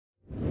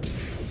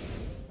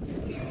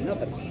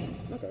Nothing.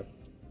 Okay.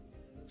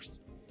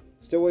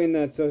 Still waiting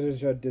that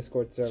Sozo-sha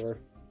Discord server.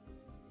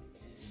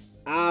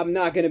 I'm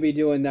not going to be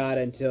doing that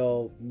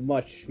until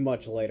much,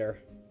 much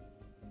later.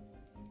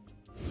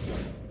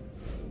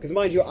 Because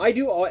mind you, I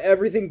do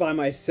everything by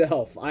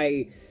myself.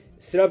 I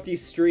set up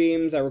these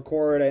streams, I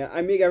record,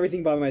 I make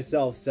everything by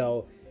myself,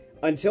 so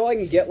until I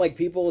can get, like,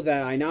 people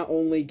that I not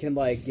only can,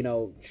 like, you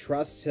know,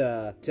 trust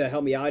to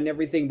help me out and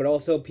everything, but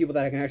also people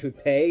that I can actually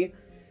pay,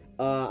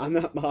 I'm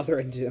not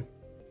bothering to.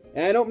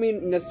 And I don't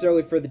mean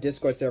necessarily for the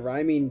Discord server,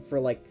 I mean for,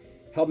 like,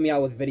 helping me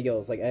out with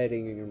videos, like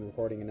editing and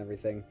recording and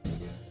everything.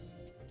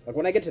 Like,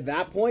 when I get to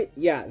that point,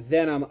 yeah,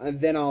 then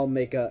I'll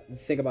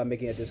think about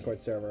making a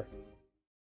Discord server.